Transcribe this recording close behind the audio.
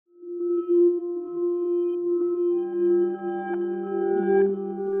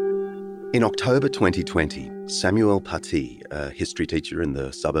In October 2020, Samuel Paty, a history teacher in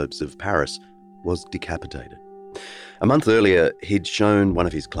the suburbs of Paris, was decapitated. A month earlier, he'd shown one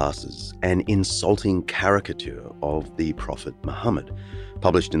of his classes an insulting caricature of the Prophet Muhammad,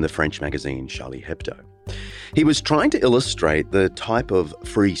 published in the French magazine Charlie Hebdo. He was trying to illustrate the type of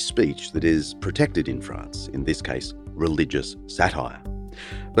free speech that is protected in France, in this case, religious satire.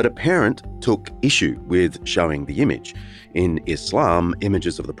 But a parent took issue with showing the image. In Islam,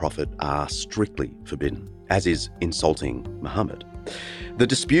 images of the Prophet are strictly forbidden, as is insulting Muhammad. The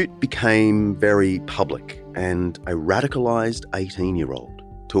dispute became very public, and a radicalised 18-year-old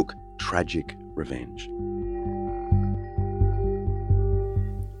took tragic revenge.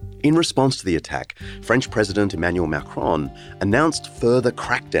 In response to the attack, French President Emmanuel Macron announced further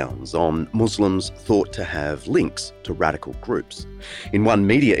crackdowns on Muslims thought to have links to radical groups. In one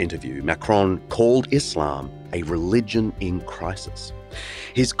media interview, Macron called Islam a religion in crisis.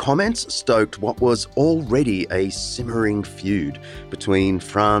 His comments stoked what was already a simmering feud between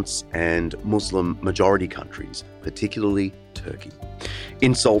France and Muslim-majority countries, particularly Turkey.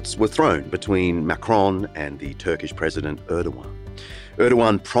 Insults were thrown between Macron and the Turkish President Erdogan.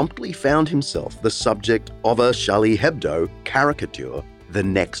 Erdogan promptly found himself the subject of a Charlie Hebdo caricature the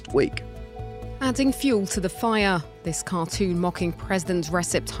next week. Adding fuel to the fire, this cartoon mocking President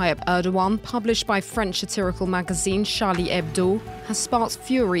Recep Tayyip Erdogan, published by French satirical magazine Charlie Hebdo, has sparked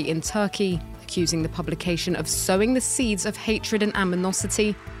fury in Turkey, accusing the publication of sowing the seeds of hatred and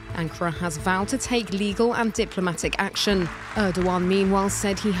animosity. Ankara has vowed to take legal and diplomatic action. Erdogan, meanwhile,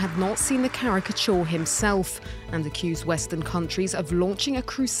 said he had not seen the caricature himself and accused Western countries of launching a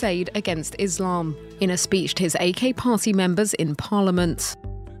crusade against Islam in a speech to his AK party members in Parliament.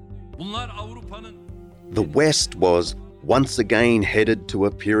 The West was once again headed to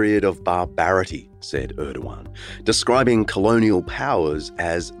a period of barbarity, said Erdogan, describing colonial powers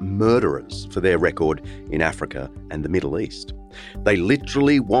as murderers for their record in Africa and the Middle East. They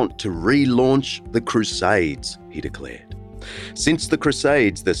literally want to relaunch the Crusades, he declared. Since the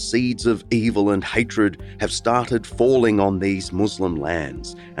Crusades, the seeds of evil and hatred have started falling on these Muslim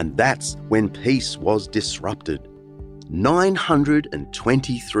lands, and that's when peace was disrupted.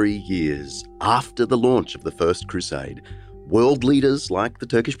 923 years after the launch of the First Crusade, world leaders like the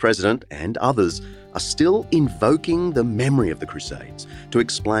Turkish president and others are still invoking the memory of the Crusades to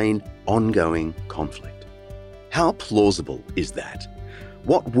explain ongoing conflict. How plausible is that?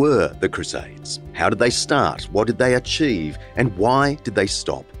 What were the Crusades? How did they start? What did they achieve? And why did they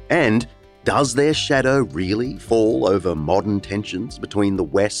stop? And does their shadow really fall over modern tensions between the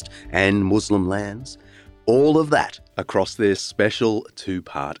West and Muslim lands? All of that across this special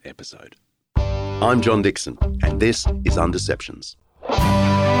two-part episode. I'm John Dixon, and this is Undeceptions.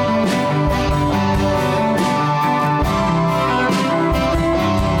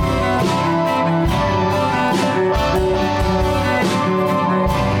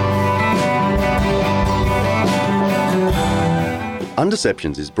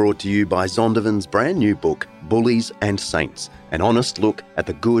 Undeceptions is brought to you by Zondervan's brand new book, Bullies and Saints, an honest look at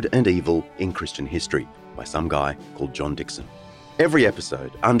the good and evil in Christian history, by some guy called John Dixon. Every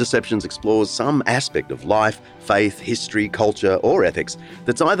episode, Undeceptions explores some aspect of life, faith, history, culture, or ethics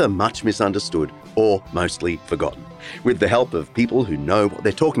that's either much misunderstood or mostly forgotten. With the help of people who know what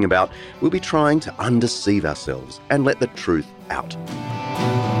they're talking about, we'll be trying to undeceive ourselves and let the truth out.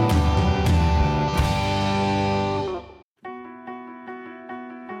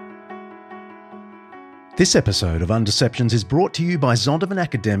 This episode of Undeceptions is brought to you by Zondervan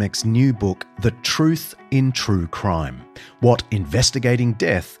Academic's new book, The Truth in True Crime: What Investigating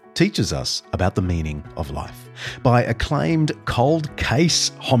Death Teaches Us About the Meaning of Life, by acclaimed cold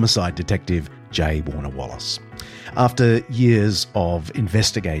case homicide detective J. Warner Wallace. After years of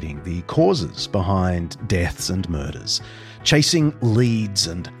investigating the causes behind deaths and murders, chasing leads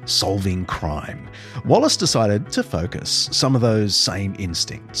and solving crime, Wallace decided to focus some of those same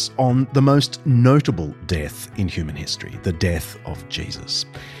instincts on the most notable death in human history, the death of Jesus.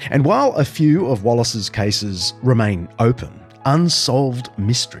 And while a few of Wallace's cases remain open, unsolved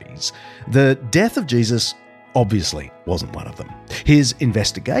mysteries, the death of Jesus obviously wasn't one of them. His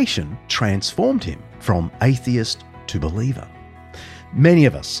investigation transformed him from atheist to believer. Many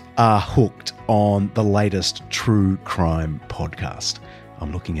of us are hooked on the latest true crime podcast.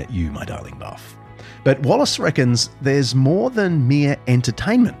 I'm looking at you, my darling buff. But Wallace reckons there's more than mere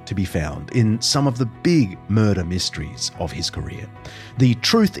entertainment to be found in some of the big murder mysteries of his career. The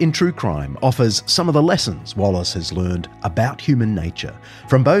Truth in True Crime offers some of the lessons Wallace has learned about human nature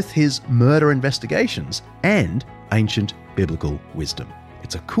from both his murder investigations and ancient biblical wisdom.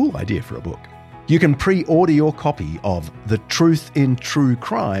 It's a cool idea for a book. You can pre-order your copy of The Truth in True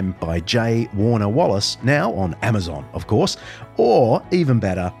Crime by J. Warner Wallace, now on Amazon, of course, or even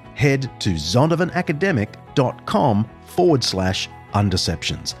better, head to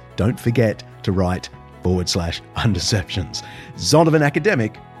zondervanacademic.com/undeceptions. Don't forget to write /undeceptions.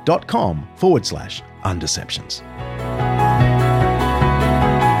 zondervanacademic.com/undeceptions.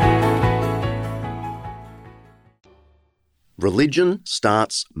 Religion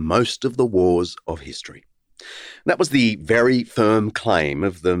starts most of the wars of history. That was the very firm claim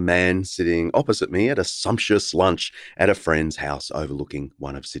of the man sitting opposite me at a sumptuous lunch at a friend's house overlooking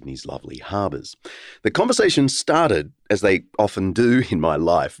one of Sydney's lovely harbours. The conversation started, as they often do in my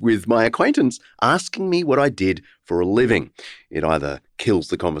life, with my acquaintance asking me what I did for a living. It either kills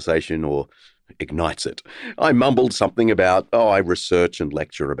the conversation or ignites it. I mumbled something about, I research and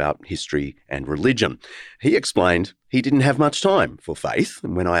lecture about history and religion. He explained he didn't have much time for faith,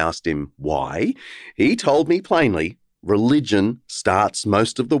 and when I asked him why, he told me plainly, religion starts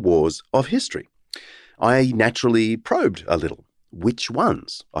most of the wars of history. I naturally probed a little. Which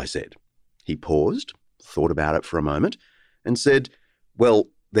ones? I said. He paused, thought about it for a moment, and said, well,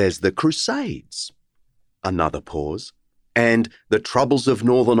 there's the Crusades. Another pause. And the Troubles of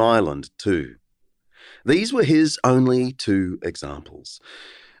Northern Ireland too. These were his only two examples.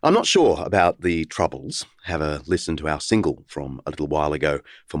 I'm not sure about the Troubles. Have a listen to our single from a little while ago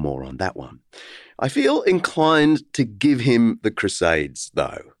for more on that one. I feel inclined to give him the Crusades,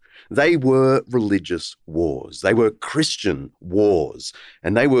 though. They were religious wars. They were Christian wars,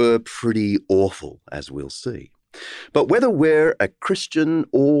 and they were pretty awful, as we'll see. But whether we're a Christian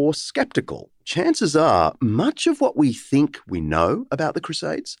or sceptical, chances are much of what we think we know about the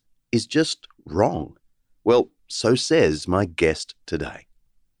Crusades is just wrong. Well, so says my guest today.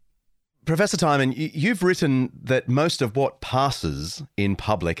 Professor Timon, you've written that most of what passes in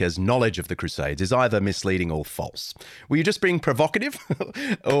public as knowledge of the Crusades is either misleading or false. Were you just being provocative?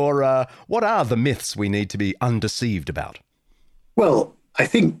 Or what are the myths we need to be undeceived about? Well, I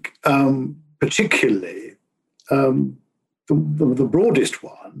think particularly the broadest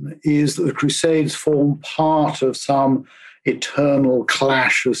one is that the Crusades form part of some eternal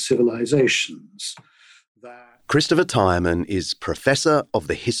clash of civilizations. Christopher Tyerman is Professor of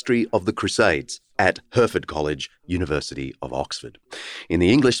the History of the Crusades at Hertford College, University of Oxford. In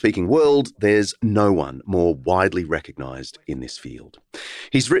the English-speaking world, there's no one more widely recognised in this field.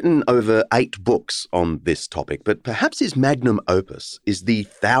 He's written over 8 books on this topic, but perhaps his magnum opus is the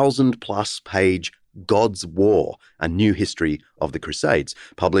 1,000-plus page God's War, A New History of the Crusades,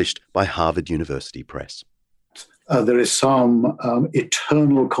 published by Harvard University Press. There is some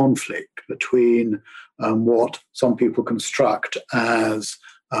eternal conflict between what some people construct as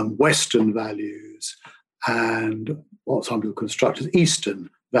Western values and what some people construct as Eastern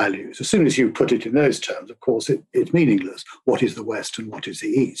values. As soon as you put it in those terms, of course, it's meaningless. What is the West and what is the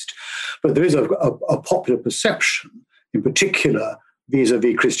East? But there is a popular perception, in particular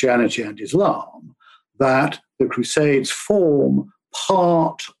vis-à-vis Christianity and Islam, that the Crusades form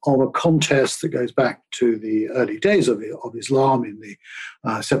part of a contest that goes back to the early days of Islam in the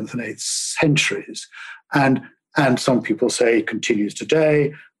 7th and 8th centuries. And some people say it continues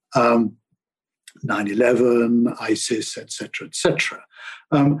today, 9/11, ISIS, etc., etc.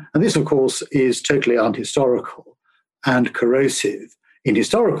 And this, of course, is totally unhistorical and corrosive in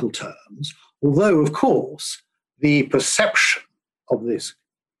historical terms, although, of course, the perception of this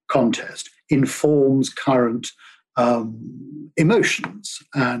contest informs current emotions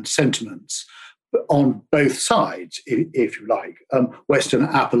and sentiments on both sides, if you like. Western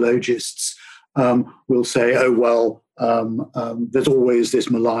apologists will say, there's always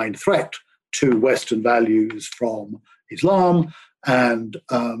this malign threat to Western values from Islam, and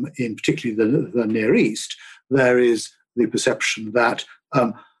in particularly the Near East, there is the perception that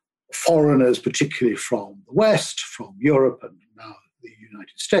foreigners, particularly from the West, from Europe and now the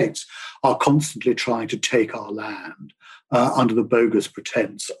United States, are constantly trying to take our land under the bogus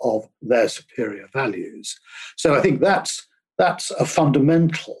pretense of their superior values. So I think that's a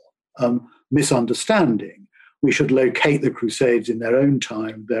fundamental misunderstanding. We should locate the Crusades in their own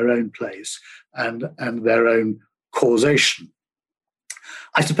time, their own place, and their own causation.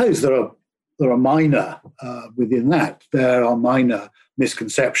 I suppose there are minor within that. There are minor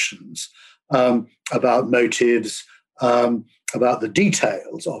misconceptions about motives, about the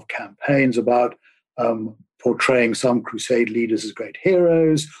details of campaigns, about portraying some crusade leaders as great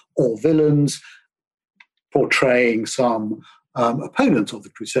heroes or villains, portraying some opponents of the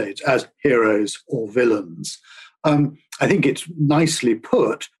Crusades as heroes or villains. I think it's nicely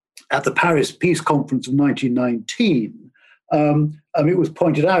put at the Paris Peace Conference of 1919. It was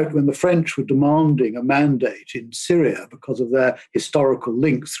pointed out when the French were demanding a mandate in Syria because of their historical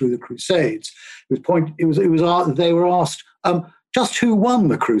links through the Crusades. They were asked just who won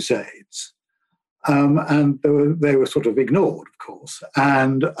the Crusades, and they were sort of ignored, of course,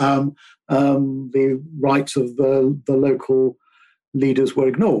 and the rights of the local leaders were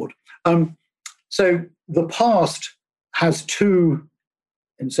ignored. So the past has two,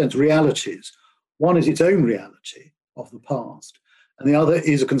 in a sense, realities. One is its own reality of the past, and the other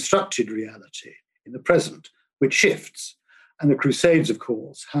is a constructed reality in the present, which shifts. And the Crusades, of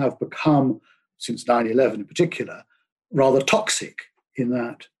course, have become, since 9/11 in particular, rather toxic in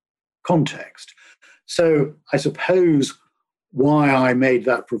that context. So I suppose why I made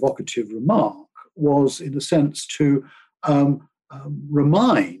that provocative remark was, in a sense, to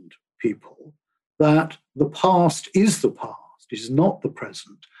remind people that the past is the past. It is not the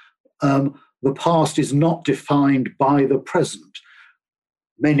present. The past is not defined by the present.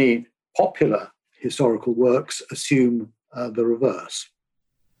 Many popular historical works assume the reverse.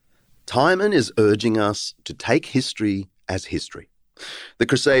 Timon is urging us to take history as history. The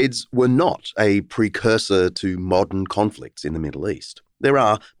Crusades were not a precursor to modern conflicts in the Middle East. There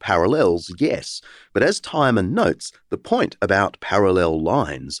are parallels, yes, but as Timon notes, the point about parallel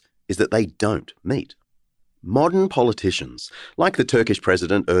lines is that they don't meet. Modern politicians, like the Turkish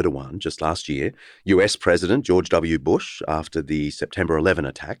President Erdogan just last year, US President George W. Bush after the September 11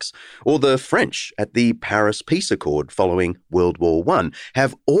 attacks, or the French at the Paris Peace Accord following World War I,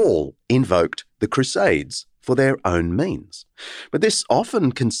 have all invoked the Crusades for their own means. But this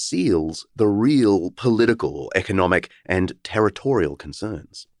often conceals the real political, economic, and territorial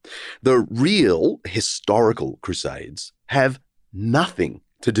concerns. The real historical Crusades have nothing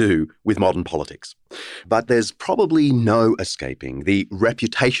to do with modern politics. But there's probably no escaping the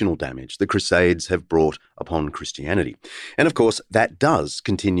reputational damage the Crusades have brought upon Christianity. And of course, that does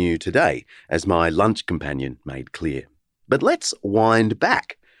continue today, as my lunch companion made clear. But let's wind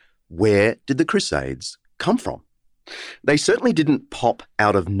back. Where did the Crusades come from? They certainly didn't pop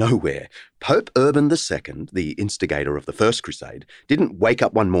out of nowhere. Pope Urban II, the instigator of the First Crusade, didn't wake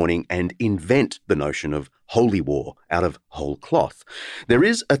up one morning and invent the notion of holy war out of whole cloth. There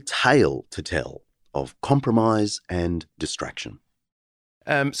is a tale to tell of compromise and distraction.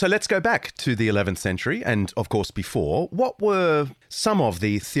 So let's go back to the 11th century and, of course, before. What were some of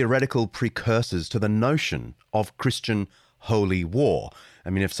the theoretical precursors to the notion of Christian holy war? I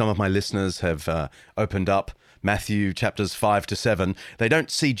mean, if some of my listeners have opened up Matthew chapters 5 to 7, they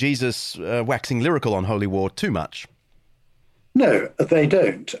don't see Jesus waxing lyrical on holy war too much. No, they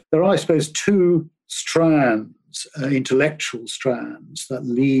don't. There are, I suppose, two strands, intellectual strands, that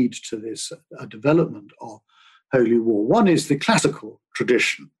lead to this development of holy war. One is the classical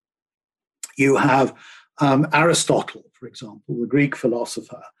tradition. You have Aristotle, for example, the Greek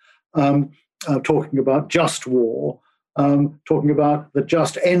philosopher, talking about just war, talking about the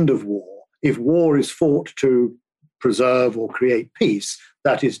just end of war. If war is fought to preserve or create peace,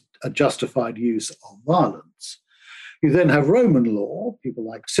 that is a justified use of violence. You then have Roman law, people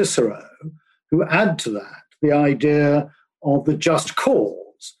like Cicero, who add to that the idea of the just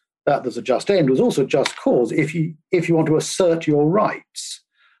cause, that there's a just end was also a just cause if you want to assert your rights.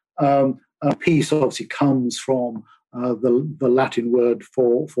 Peace obviously comes from the Latin word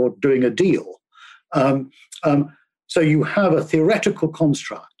for doing a deal. So you have a theoretical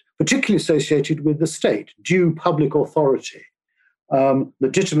construct, particularly associated with the state, due public authority.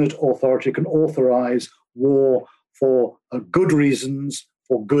 Legitimate authority can authorize war for good reasons,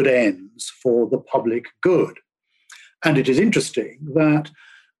 for good ends, for the public good. And it is interesting that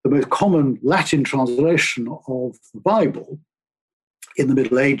the most common Latin translation of the Bible in the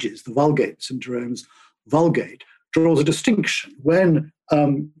Middle Ages, the Vulgate, St. Jerome's Vulgate, draws a distinction. When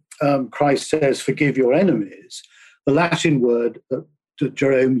Christ says, forgive your enemies, the Latin word that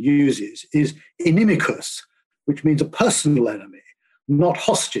Jerome uses is inimicus, which means a personal enemy, not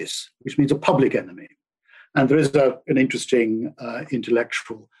hostis, which means a public enemy. And there is an interesting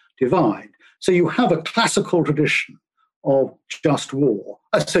intellectual divide. So you have a classical tradition of just war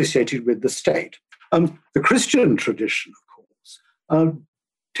associated with the state. The Christian tradition, of course,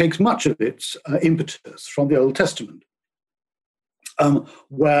 takes much of its impetus from the Old Testament,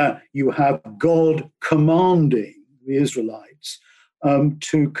 where you have God commanding the Israelites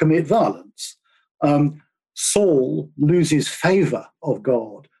to commit violence. Saul loses favor of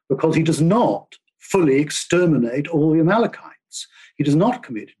God because he does not fully exterminate all the Amalekites. He does not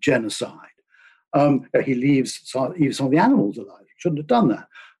commit genocide. He leaves some of the animals alive. He shouldn't have done that.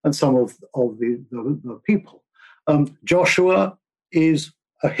 And some of the people. Joshua is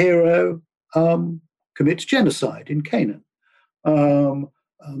a hero, commits genocide in Canaan. the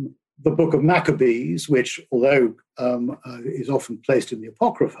book of Maccabees, which, although is often placed in the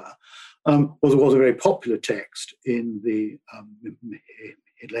Apocrypha, was a very popular text in the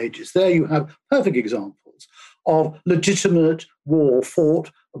Middle Ages. There you have perfect examples of legitimate war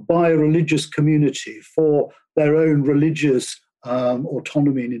fought by a religious community for their own religious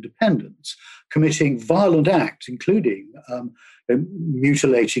autonomy and independence, committing violent acts, including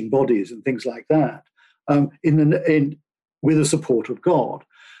mutilating bodies and things like that, with the support of God.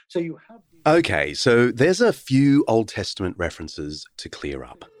 So you have. Okay, so there's a few Old Testament references to clear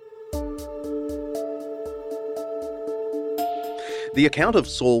up. The account of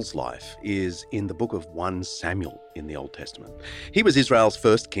Saul's life is in the book of 1 Samuel in the Old Testament. He was Israel's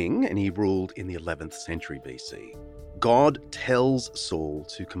first king and he ruled in the 11th century BC. God tells Saul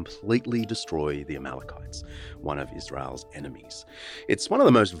to completely destroy the Amalekites, one of Israel's enemies. It's one of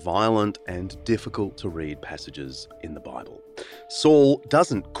the most violent and difficult to read passages in the Bible. Saul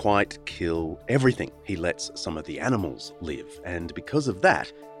doesn't quite kill everything. He lets some of the animals live, and because of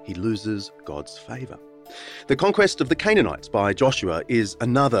that, he loses God's favour. The conquest of the Canaanites by Joshua is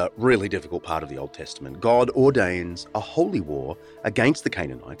another really difficult part of the Old Testament. God ordains a holy war against the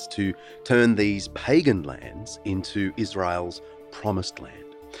Canaanites to turn these pagan lands into Israel's promised land.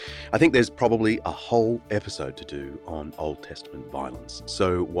 I think there's probably a whole episode to do on Old Testament violence,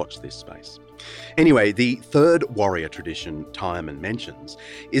 so watch this space. Anyway, the third warrior tradition Tyerman mentions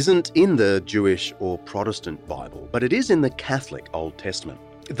isn't in the Jewish or Protestant Bible, but it is in the Catholic Old Testament.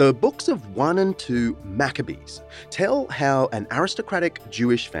 The books of 1 and 2 Maccabees tell how an aristocratic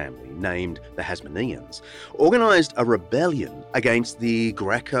Jewish family named the Hasmoneans organised a rebellion against the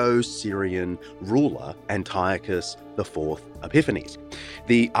Greco-Syrian ruler Antiochus IV Epiphanes.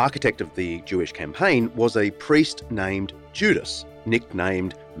 The architect of the Jewish campaign was a priest named Judas,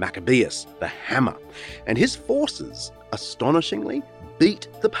 nicknamed Maccabeus, the Hammer, and his forces, astonishingly, beat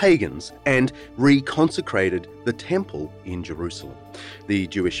the pagans and reconsecrated the temple in Jerusalem. The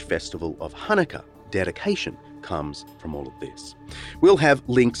Jewish festival of Hanukkah, dedication, comes from all of this. We'll have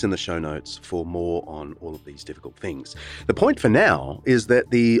links in the show notes for more on all of these difficult things. The point for now is that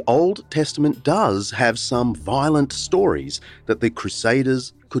the Old Testament does have some violent stories that the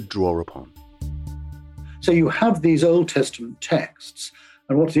Crusaders could draw upon. So you have these Old Testament texts,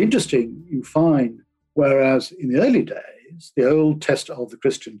 and what's interesting, you find, whereas in the early days, the Old Testament of the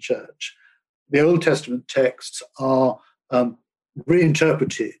Christian Church, the Old Testament texts are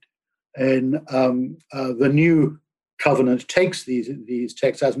reinterpreted, and the New Covenant takes these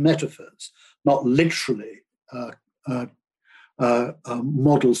texts as metaphors, not literally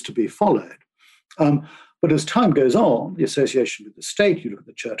models to be followed. But as time goes on, the association with the state, you look at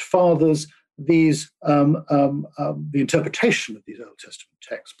the Church Fathers, the interpretation of these Old Testament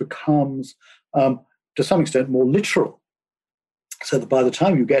texts becomes, to some extent, more literal. So that by the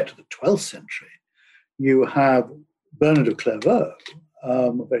time you get to the 12th century, you have Bernard of Clairvaux,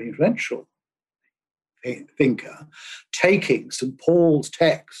 a very influential thinker, taking St. Paul's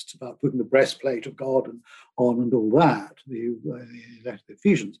texts about putting the breastplate of God on and all that, the letter to the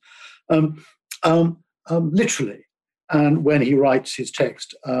Ephesians, literally. And when he writes his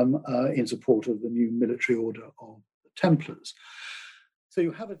text in support of the new military order of the Templars. So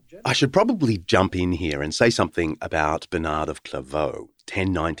you have I should probably jump in here and say something about Bernard of Clairvaux,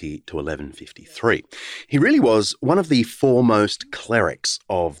 1090 to 1153. He really was one of the foremost clerics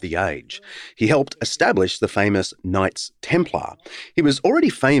of the age. He helped establish the famous Knights Templar. He was already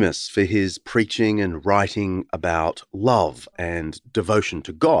famous for his preaching and writing about love and devotion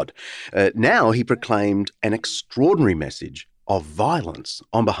to God. Now he proclaimed an extraordinary message of violence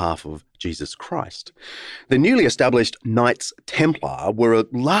on behalf of Jesus Christ. The newly established Knights Templar were a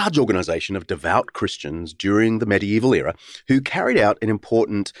large organisation of devout Christians during the medieval era who carried out an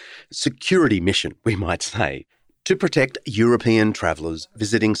important security mission, we might say, to protect European travellers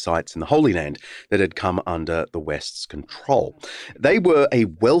visiting sites in the Holy Land that had come under the West's control. They were a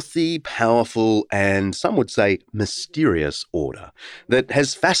wealthy, powerful, and some would say mysterious order that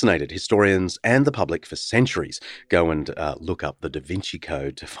has fascinated historians and the public for centuries. Go and look up the Da Vinci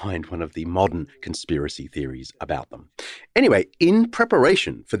Code to find one of the modern conspiracy theories about them. Anyway, in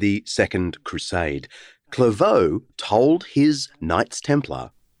preparation for the Second Crusade, Clairvaux told his Knights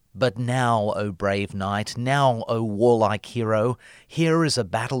Templar, "But now, O brave knight, now, O warlike hero, here is a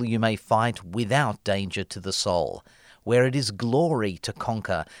battle you may fight without danger to the soul, where it is glory to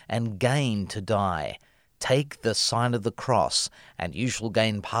conquer and gain to die. Take the sign of the cross, and you shall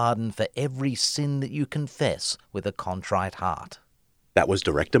gain pardon for every sin that you confess with a contrite heart." That was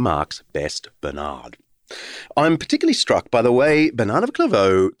Director Mark's best Bernard. I'm particularly struck by the way Bernard of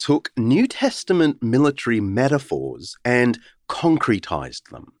Clairvaux took New Testament military metaphors and concretized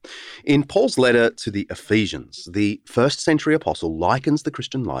them. In Paul's letter to the Ephesians, the first century apostle likens the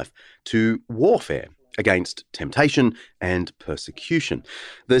Christian life to warfare against temptation and persecution.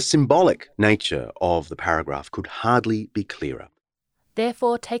 The symbolic nature of the paragraph could hardly be clearer.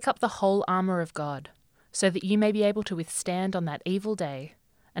 Therefore take up the whole armour of God, so that you may be able to withstand on that evil day,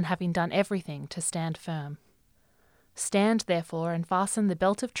 and having done everything, to stand firm. Stand therefore and fasten the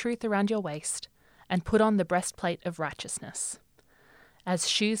belt of truth around your waist, and put on the breastplate of righteousness. As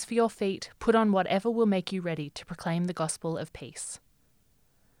shoes for your feet, put on whatever will make you ready to proclaim the gospel of peace.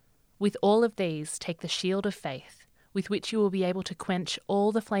 With all of these, take the shield of faith, with which you will be able to quench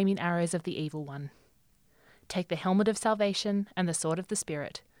all the flaming arrows of the evil one. Take the helmet of salvation and the sword of the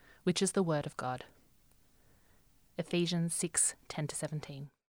Spirit, which is the word of God. Ephesians 6:10-17.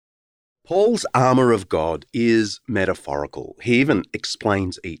 Paul's armour of God is metaphorical. He even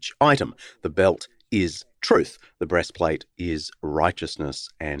explains each item. The belt is truth, the breastplate is righteousness,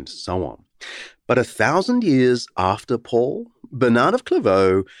 and so on. But 1,000 years after Paul, Bernard of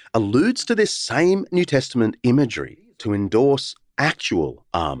Clairvaux alludes to this same New Testament imagery to endorse actual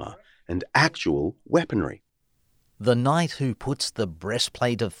armour and actual weaponry. The knight who puts the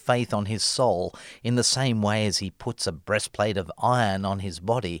breastplate of faith on his soul in the same way as he puts a breastplate of iron on his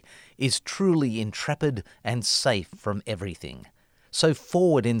body is truly intrepid and safe from everything. So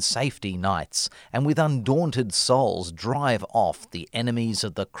forward in safety, knights, and with undaunted souls drive off the enemies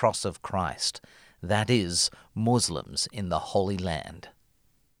of the cross of Christ, that is, Muslims in the Holy Land.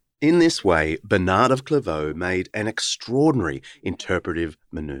 In this way, Bernard of Clairvaux made an extraordinary interpretive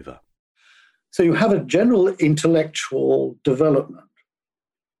manoeuvre. So you have a general intellectual development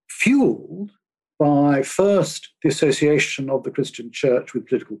fueled by, first, the association of the Christian church with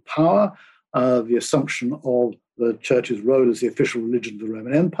political power, the assumption of the church's role as the official religion of the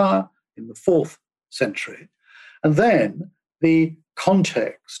Roman Empire in the 4th century, and then the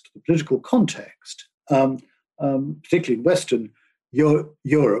context, the political context, particularly in Western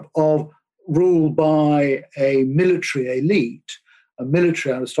Europe, of rule by a military elite, a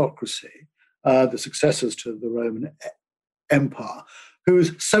military aristocracy, the successors to the Roman Empire,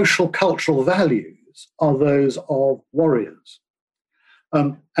 whose social cultural values are those of warriors.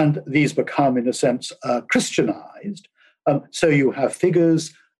 And these become, in a sense, Christianized. So you have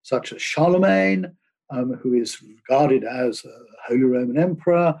figures such as Charlemagne, who is regarded as a Holy Roman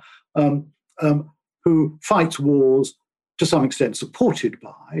Emperor, who fights wars to some extent supported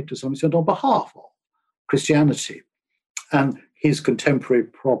by, to some extent on behalf of Christianity. And his contemporary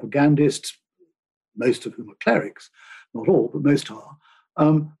propagandists, most of whom are clerics, not all, but most are,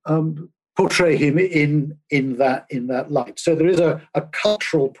 portray him in that light. So there is a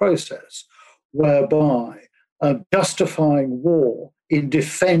cultural process whereby justifying war in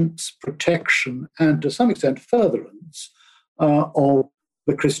defense, protection, and to some extent furtherance of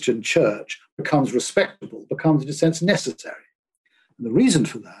the Christian church becomes respectable, becomes in a sense necessary. And the reason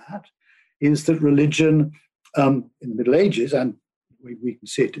for that is that religion in the Middle Ages, and we can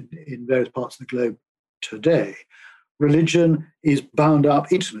see it in various parts of the globe today, religion is bound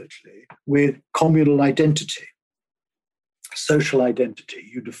up intimately with communal identity, social identity.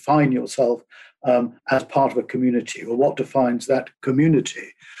 You define yourself as part of a community, or what defines that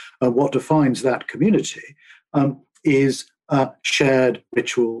community. What defines that community is shared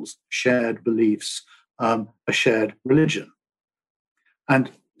rituals, shared beliefs, a shared religion.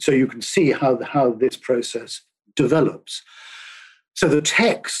 And so you can see how this process develops. So the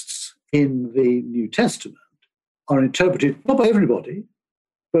texts in the New Testament are interpreted not by everybody,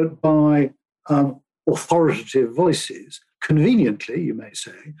 but by authoritative voices, conveniently, you may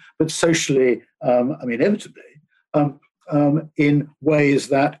say, but socially, inevitably, in ways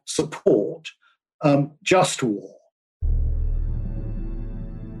that support just war.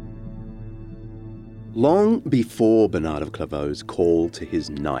 Long before Bernard of Clairvaux's call to his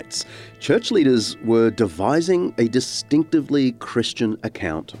knights, church leaders were devising a distinctively Christian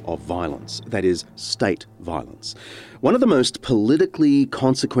account of violence, that is, state violence. One of the most politically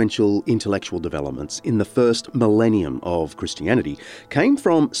consequential intellectual developments in the first millennium of Christianity came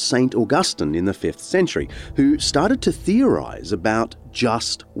from St. Augustine in the 5th century, who started to theorize about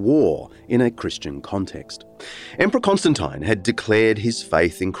just war in a Christian context. Emperor Constantine had declared his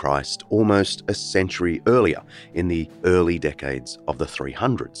faith in Christ almost a century earlier, in the early decades of the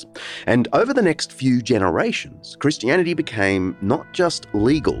 300s. And over the next few generations, Christianity became not just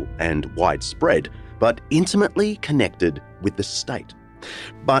legal and widespread, but intimately connected with the state.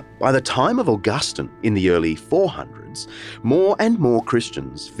 But by the time of Augustine in the early 400s, onwards, more and more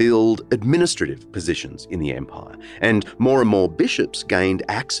Christians filled administrative positions in the empire, and more bishops gained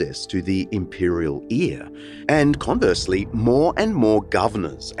access to the imperial ear. And conversely, more and more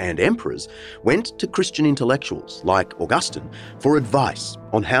governors and emperors went to Christian intellectuals like Augustine for advice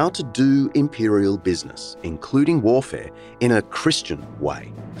on how to do imperial business, including warfare, in a Christian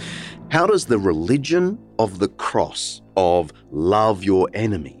way. How does the religion of the cross, of love your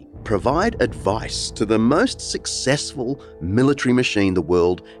enemy, provide advice to the most successful military machine the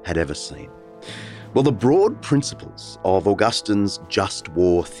world had ever seen? Well, the broad principles of Augustine's just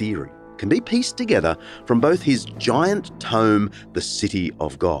war theory can be pieced together from both his giant tome, The City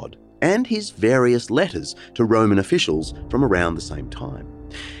of God, and his various letters to Roman officials from around the same time.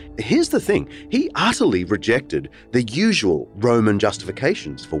 Here's the thing, he utterly rejected the usual Roman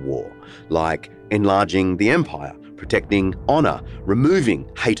justifications for war, like enlarging the empire, protecting honour,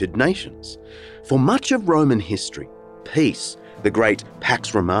 removing hated nations. For much of Roman history, peace, the great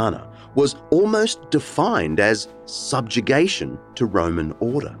Pax Romana, was almost defined as subjugation to Roman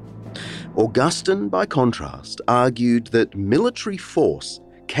order. Augustine, by contrast, argued that military force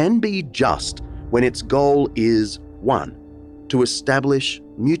can be just when its goal is 1. To establish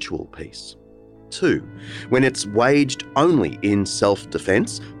mutual peace. 2. When it's waged only in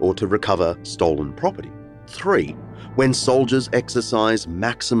self-defence or to recover stolen property. 3. When soldiers exercise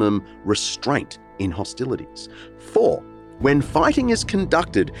maximum restraint in hostilities. 4. When fighting is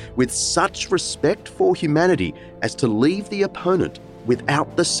conducted with such respect for humanity as to leave the opponent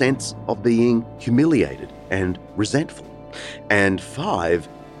without the sense of being humiliated and resentful. And 5.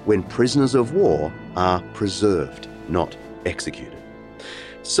 When prisoners of war are preserved, not executed.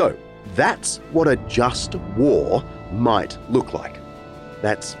 So that's what a just war might look like.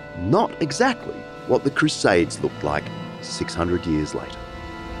 That's not exactly what the Crusades looked like 600 years later.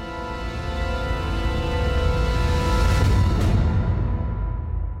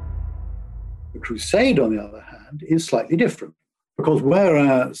 The Crusade, on the other hand, is slightly different, because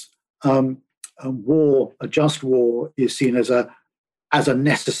whereas a just war is seen as a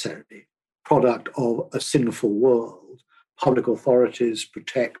necessary product of a sinful world, public authorities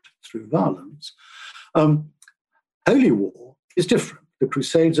protect through violence. Holy war is different. The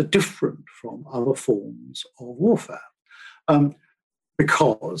Crusades are different from other forms of warfare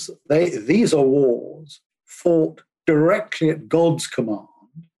because these are wars fought directly at God's command,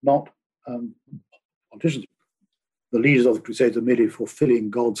 not politicians. The leaders of the Crusades are merely fulfilling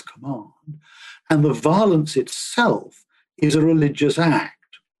God's command, and the violence itself is a religious act.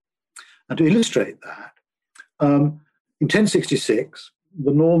 And to illustrate that, in 1066,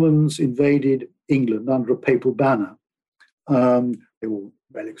 the Normans invaded England under a papal banner. They wore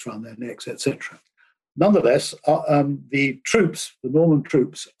relics around their necks, etc. Nonetheless, the Norman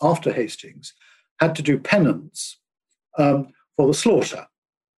troops after Hastings, had to do penance for the slaughter.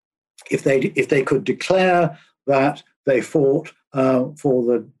 If they could declare that they fought for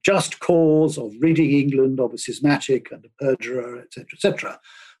the just cause of ridding England of a schismatic and a perjurer, etc.,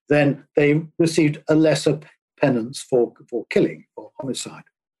 then they received a lesser penance for killing, for homicide.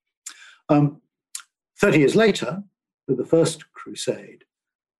 30 years later, with the First Crusade,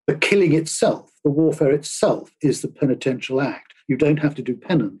 the killing itself, the warfare itself, is the penitential act. You don't have to do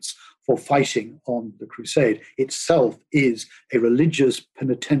penance for fighting on the crusade. Itself is a religious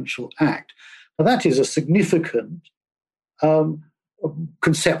penitential act. Now, that is a significant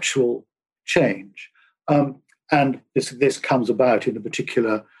conceptual change, and this comes about in a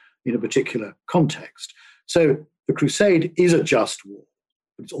particular context. So the crusade is a just war,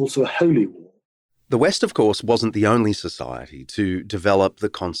 but it's also a holy war. The West, of course, wasn't the only society to develop the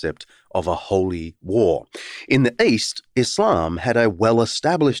concept of a holy war. In the East, Islam had a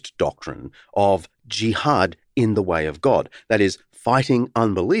well-established doctrine of jihad in the way of God, that is, fighting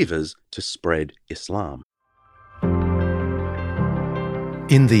unbelievers to spread Islam.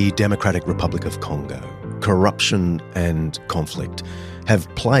 In the Democratic Republic of Congo, corruption and conflict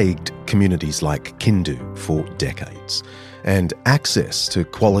have plagued communities like Kindu for decades, and access to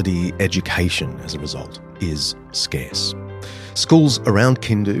quality education as a result is scarce. Schools around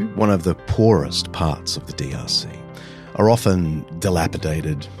Kindu, one of the poorest parts of the DRC, are often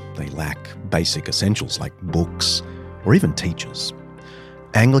dilapidated. They lack basic essentials like books or even teachers.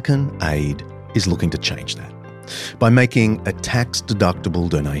 Anglican Aid is looking to change that. By making a tax-deductible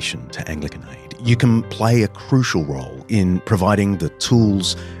donation to Anglican Aid, you can play a crucial role in providing the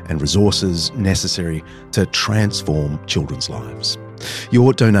tools and resources necessary to transform children's lives.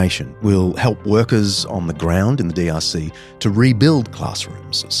 Your donation will help workers on the ground in the DRC to rebuild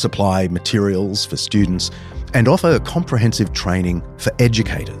classrooms, supply materials for students, and offer comprehensive training for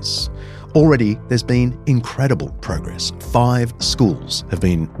educators. Already, there's been incredible progress. 5 schools have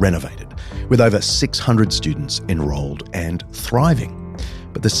been renovated, with over 600 students enrolled and thriving.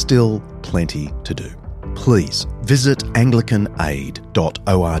 But there's still plenty to do. Please visit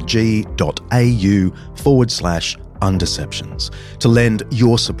anglicanaid.org.au/undeceptions to lend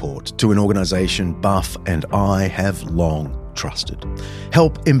your support to an organisation Buff and I have long trusted.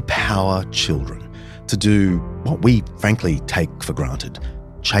 Help empower children to do what we frankly take for granted: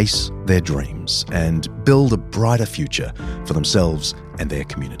 chase their dreams and build a brighter future for themselves and their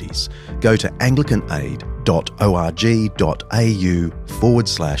communities. Go to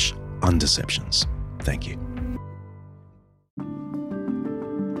anglicanaid.org.au/undeceptions. Thank you.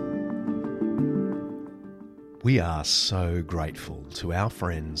 We are so grateful to our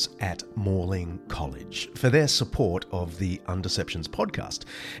friends at Morling College for their support of the Undeceptions podcast.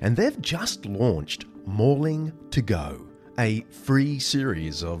 And they've just launched Morling to Go, a free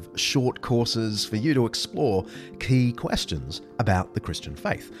series of short courses for you to explore key questions about the Christian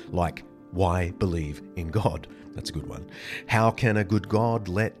faith, like why believe in God? That's a good one. How can a good God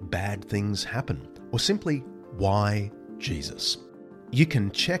let bad things happen? Or simply, why Jesus? You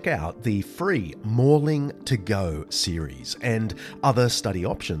can check out the free Morling to Go series and other study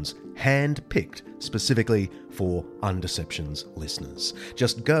options hand-picked specifically for Undeceptions listeners.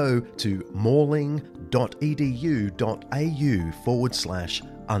 Just go to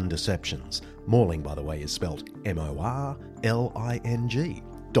morling.edu.au/undeceptions. Morling, by the way, is spelt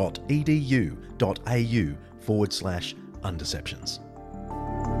morling.edu.au/undeceptions.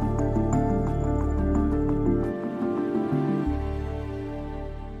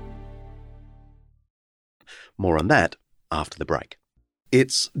 More on that after the break.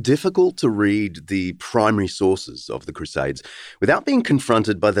 It's difficult to read the primary sources of the Crusades without being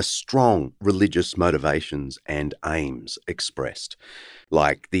confronted by the strong religious motivations and aims expressed,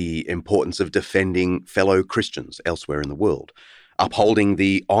 like the importance of defending fellow Christians elsewhere in the world, upholding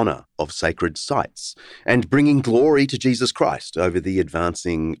the honour of sacred sites, and bringing glory to Jesus Christ over the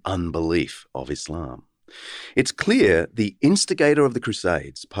advancing unbelief of Islam. It's clear the instigator of the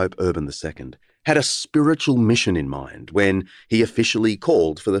Crusades, Pope Urban II, had a spiritual mission in mind when he officially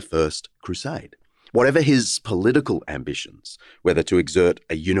called for the First Crusade. Whatever his political ambitions, whether to exert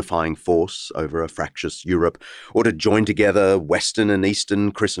a unifying force over a fractious Europe or to join together Western and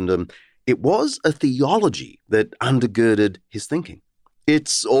Eastern Christendom, it was a theology that undergirded his thinking.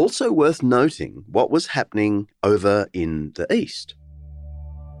 It's also worth noting what was happening over in the East.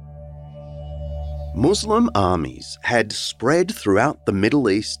 Muslim armies had spread throughout the Middle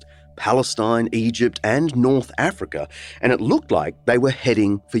East, Palestine, Egypt, and North Africa, and it looked like they were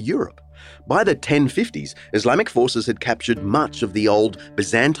heading for Europe. By the 1050s, Islamic forces had captured much of the old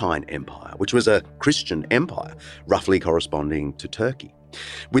Byzantine Empire, which was a Christian empire, roughly corresponding to Turkey.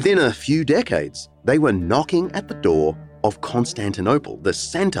 Within a few decades, they were knocking at the door of Constantinople, the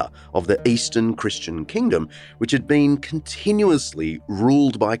centre of the Eastern Christian kingdom, which had been continuously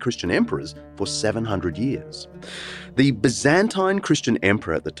ruled by Christian emperors for 700 years. The Byzantine Christian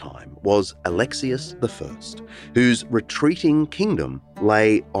emperor at the time was Alexius I, whose retreating kingdom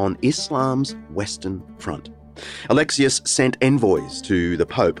lay on Islam's western front. Alexius sent envoys to the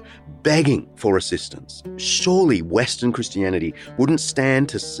Pope begging for assistance. Surely Western Christianity wouldn't stand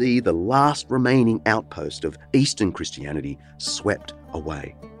to see the last remaining outpost of Eastern Christianity swept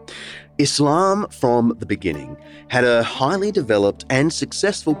away. Islam, from the beginning, had a highly developed and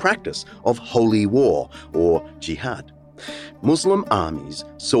successful practice of holy war, or jihad. Muslim armies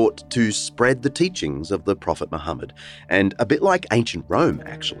sought to spread the teachings of the Prophet Muhammad, and a bit like ancient Rome,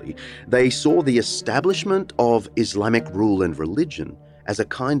 actually, they saw the establishment of Islamic rule and religion as a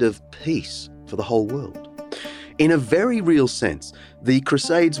kind of peace for the whole world. In a very real sense, the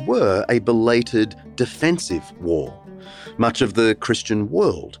Crusades were a belated defensive war. Much of the Christian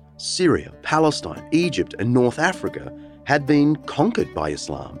world, Syria, Palestine, Egypt, and North Africa, had been conquered by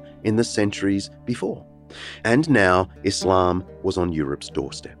Islam in the centuries before. And now Islam was on Europe's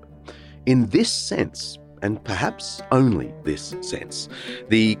doorstep. In this sense, and perhaps only this sense,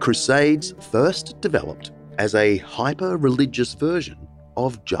 the Crusades first developed as a hyper-religious version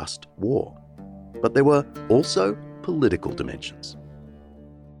of just war. But there were also political dimensions.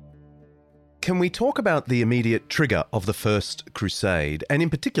 Can we talk about the immediate trigger of the First Crusade, and in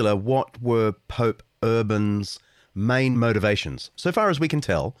particular, what were Pope Urban's main motivations, so far as we can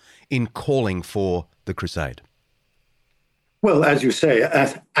tell, in calling for the Crusade? Well, as you say,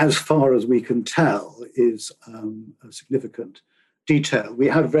 as far as we can tell is a significant detail. We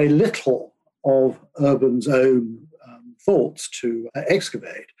have very little of Urban's own thoughts to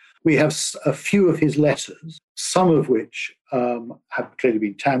excavate. We have a few of his letters, some of which have clearly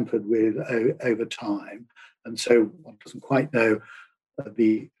been tampered with over time, and so one doesn't quite know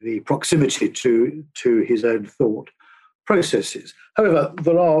the proximity to his own thought processes. However,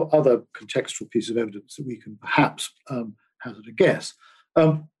 there are other contextual pieces of evidence that we can perhaps hazard a guess.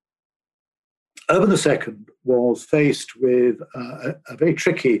 Urban II was faced with a very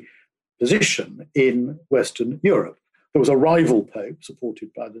tricky position in Western Europe. There was a rival pope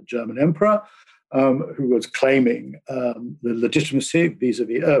supported by the German emperor who was claiming the legitimacy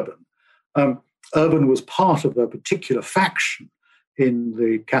vis-a-vis Urban. Urban was part of a particular faction in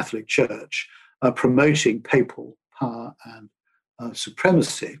the Catholic Church promoting papal power and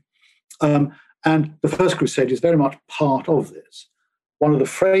supremacy. And the First Crusade is very much part of this. One of the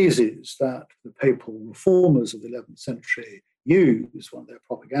phrases that the papal reformers of the 11th century used, one of their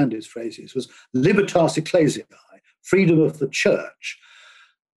propagandist phrases, was libertas ecclesiae, freedom of the church.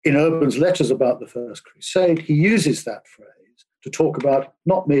 In Urban's letters about the First Crusade, he uses that phrase to talk about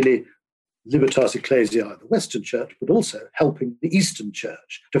not merely libertas ecclesiae, the Western Church, but also helping the Eastern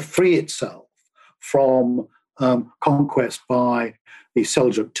Church to free itself from conquest by the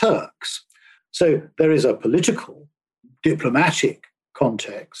Seljuk Turks. So there is a political, diplomatic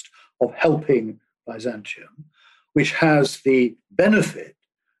context of helping Byzantium, which has the benefit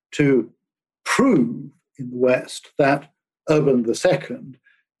to prove in the West that Urban II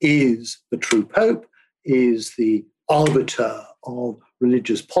is the true pope, is the arbiter of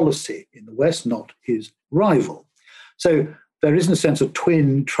religious policy in the West, not his rival. So there is, in a sense, a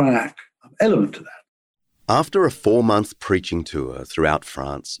twin-track element to that. After a 4-month preaching tour throughout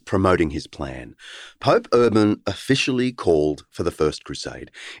France promoting his plan, Pope Urban officially called for the First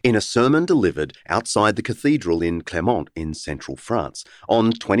Crusade in a sermon delivered outside the cathedral in Clermont in central France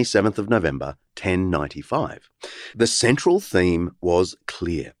on 27th of November 1095. The central theme was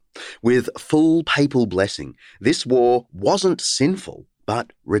clear. With full papal blessing, this war wasn't sinful,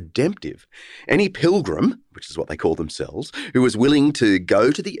 but redemptive. Any pilgrim, which is what they call themselves, who was willing to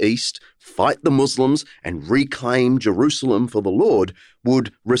go to the east, fight the Muslims, and reclaim Jerusalem for the Lord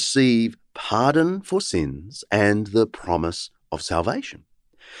would receive pardon for sins and the promise of salvation.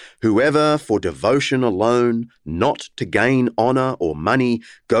 Whoever for devotion alone, not to gain honour or money,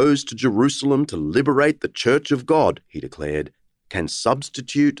 goes to Jerusalem to liberate the Church of God, he declared, can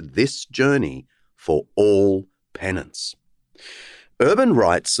substitute this journey for all penance. Urban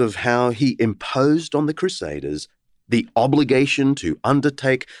writes of how he imposed on the Crusaders the obligation to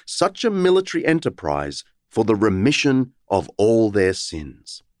undertake such a military enterprise for the remission of all their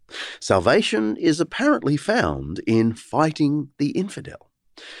sins. Salvation is apparently found in fighting the infidel.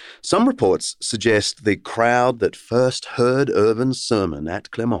 Some reports suggest the crowd that first heard Urban's sermon at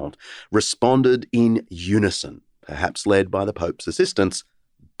Clermont responded in unison, perhaps led by the Pope's assistants.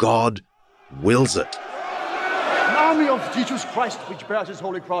 God wills it. An army of Jesus Christ which bears his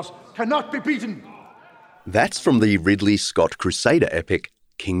holy cross cannot be beaten. That's from the Ridley Scott Crusader epic,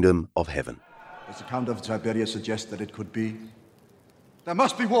 Kingdom of Heaven. Does the Count of Tiberias suggest that it could be? There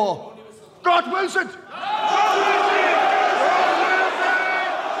must be war. God wills it!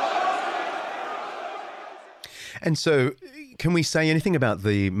 And so, can we say anything about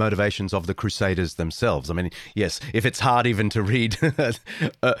the motivations of the Crusaders themselves? I mean, yes, if it's hard even to read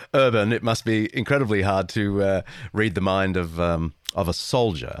Urban, it must be incredibly hard to read the mind of a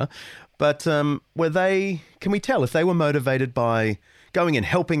soldier. But were they? Can we tell if they were motivated by going and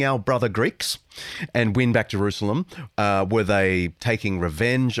helping our brother Greeks and win back Jerusalem? Were they taking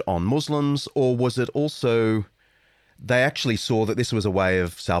revenge on Muslims, or was it also they actually saw that this was a way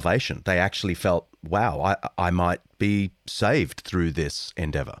of salvation? They actually felt, wow, I might be saved through this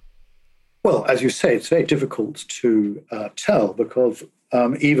endeavour. Well, as you say, it's very difficult to tell because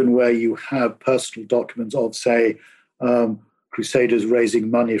even where you have personal documents of, say, Crusaders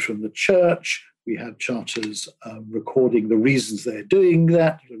raising money from the church, we have charters recording the reasons they're doing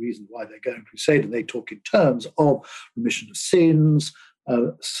that, the reason why they're going crusade, and they talk in terms of remission of sins,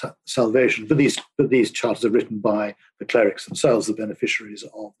 salvation. But these charters are written by the clerics themselves, the beneficiaries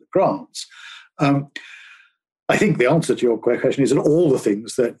of the grants. I think the answer to your question is that all the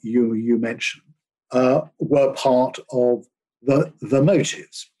things that you mentioned were part of the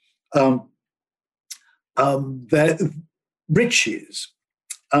motives. Their riches.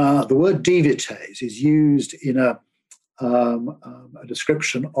 The word divites is used in a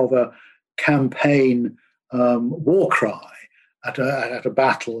description of a campaign war cry at a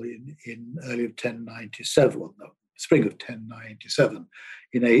battle in early 1097, well, no, spring of 1097,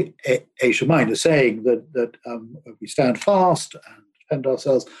 in Asia Minor, saying that we stand fast and defend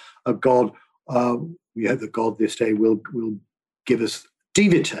ourselves. God, we hope that God this day will give us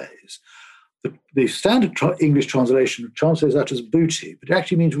Divites. The standard English translation translates that as booty, but it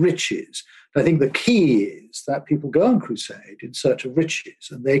actually means riches. And I think the key is that people go on crusade in search of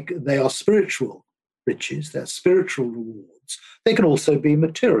riches, and they are spiritual riches, they're spiritual rewards. They can also be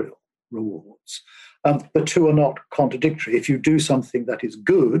material rewards. The two are not contradictory. If you do something that is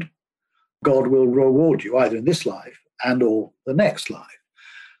good, God will reward you either in this life and or the next life.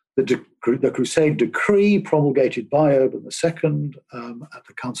 The Crusade decree promulgated by Urban II at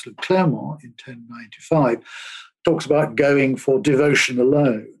the Council of Clermont in 1095 talks about going for devotion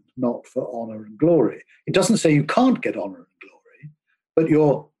alone, not for honour and glory. It doesn't say you can't get honour and glory, but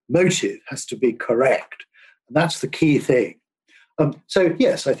your motive has to be correct. And that's the key thing. So,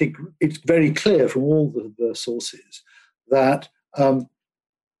 yes, I think it's very clear from all the sources that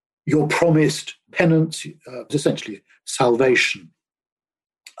you're promised penance, essentially salvation,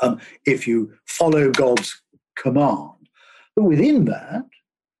 if you follow God's command. But within that,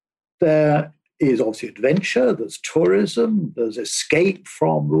 there is obviously adventure, there's tourism, there's escape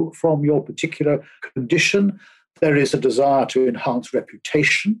from your particular condition. There is a desire to enhance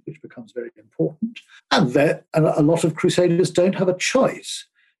reputation, which becomes very important. And a lot of crusaders don't have a choice.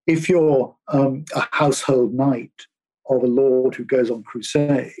 If you're a household knight of a lord who goes on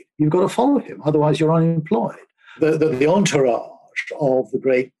crusade, you've got to follow him, otherwise you're unemployed. The entourage of the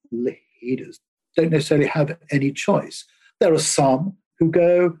great leaders don't necessarily have any choice. There are some who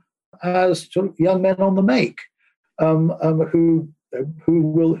go as sort of young men on the make, who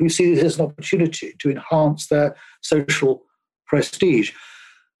see this as an opportunity to enhance their social prestige.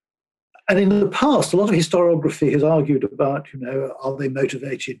 And in the past, a lot of historiography has argued about, are they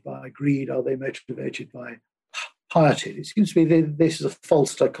motivated by greed? Are they motivated by piety? It seems to me this is a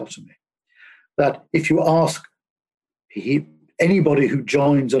false dichotomy, that if you ask anybody who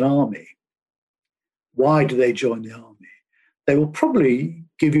joins an army, why do they join the army? They will probably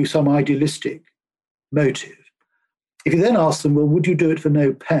give you some idealistic motive. If you then ask them, well, would you do it for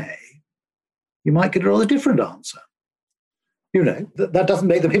no pay? You might get a rather different answer. That doesn't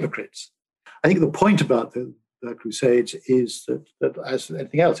make them hypocrites. I think the point about the Crusades is that, as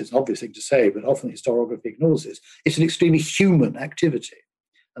anything else, it's an obvious thing to say, but often historiography ignores this. It's an extremely human activity,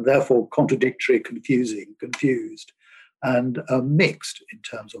 and therefore contradictory, confusing, confused, and mixed in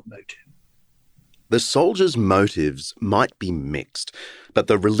terms of motive. The soldiers' motives might be mixed, but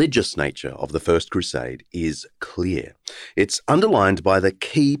the religious nature of the First Crusade is clear. It's underlined by the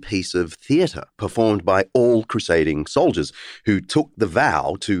key piece of theatre performed by all crusading soldiers who took the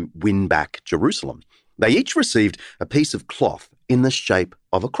vow to win back Jerusalem. They each received a piece of cloth in the shape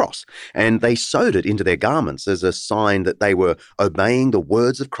of a cross, and they sewed it into their garments as a sign that they were obeying the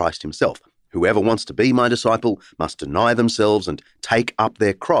words of Christ himself. Whoever wants to be my disciple must deny themselves and take up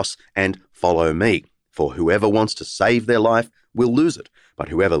their cross and follow me. For whoever wants to save their life will lose it, but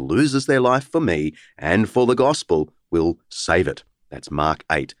whoever loses their life for me and for the gospel will save it. That's Mark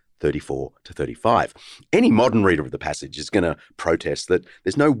 8:34-35. Any modern reader of the passage is going to protest that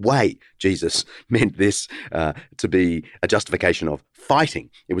there's no way Jesus meant this to be a justification of fighting.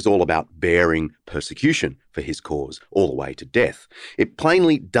 It was all about bearing persecution for his cause all the way to death. It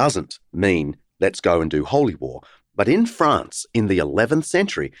plainly doesn't mean let's go and do holy war. But in France, in the 11th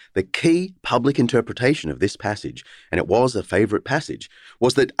century, the key public interpretation of this passage, and it was a favourite passage,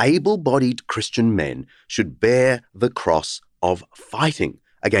 was that able-bodied Christian men should bear the cross of fighting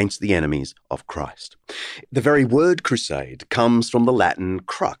against the enemies of Christ. The very word crusade comes from the Latin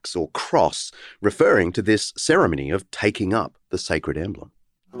crux or cross, referring to this ceremony of taking up the sacred emblem.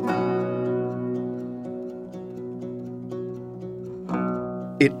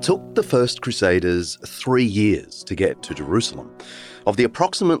 It took the first Crusaders 3 years to get to Jerusalem. Of the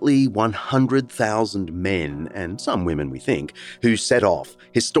approximately 100,000 men, and some women we think, who set off,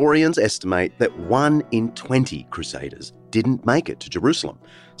 historians estimate that 1 in 20 Crusaders didn't make it to Jerusalem.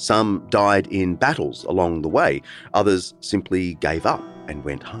 Some died in battles along the way, others simply gave up and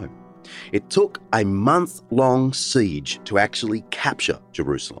went home. It took a month-long siege to actually capture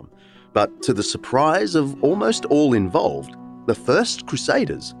Jerusalem, but to the surprise of almost all involved, the first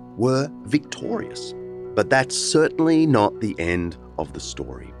Crusaders were victorious. But that's certainly not the end of the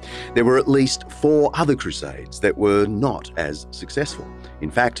story. There were at least 4 other Crusades that were not as successful.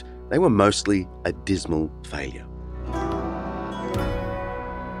 In fact, they were mostly a dismal failure.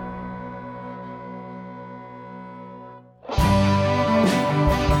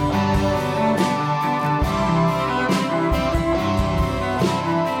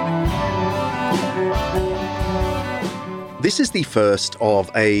 This is the first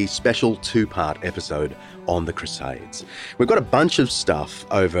of a special two-part episode on the Crusades. We've got a bunch of stuff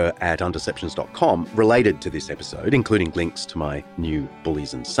over at undeceptions.com related to this episode, including links to my new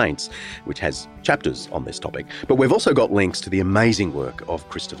Bullies and Saints, which has chapters on this topic. But we've also got links to the amazing work of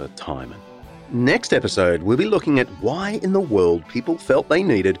Christopher Tyman. Next episode, we'll be looking at why in the world people felt they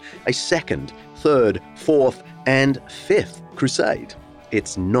needed a second, third, fourth, and fifth crusade.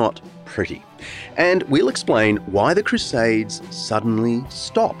 It's not pretty. And we'll explain why the Crusades suddenly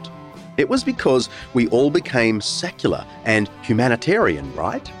stopped. It was because we all became secular and humanitarian,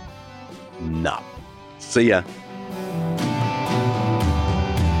 right? No. See ya.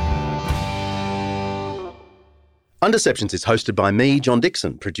 Undeceptions is hosted by me, John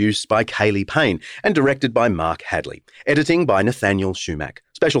Dixon, produced by Kaylee Payne, and directed by Mark Hadley. Editing by Nathaniel Schumack.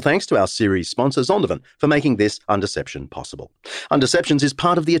 Special thanks to our series sponsor, Zondervan, for making this Undeception possible. Undeceptions is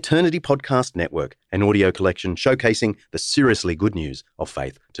part of the Eternity Podcast Network, an audio collection showcasing the seriously good news of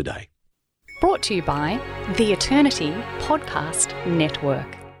faith today. Brought to you by the Eternity Podcast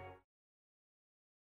Network.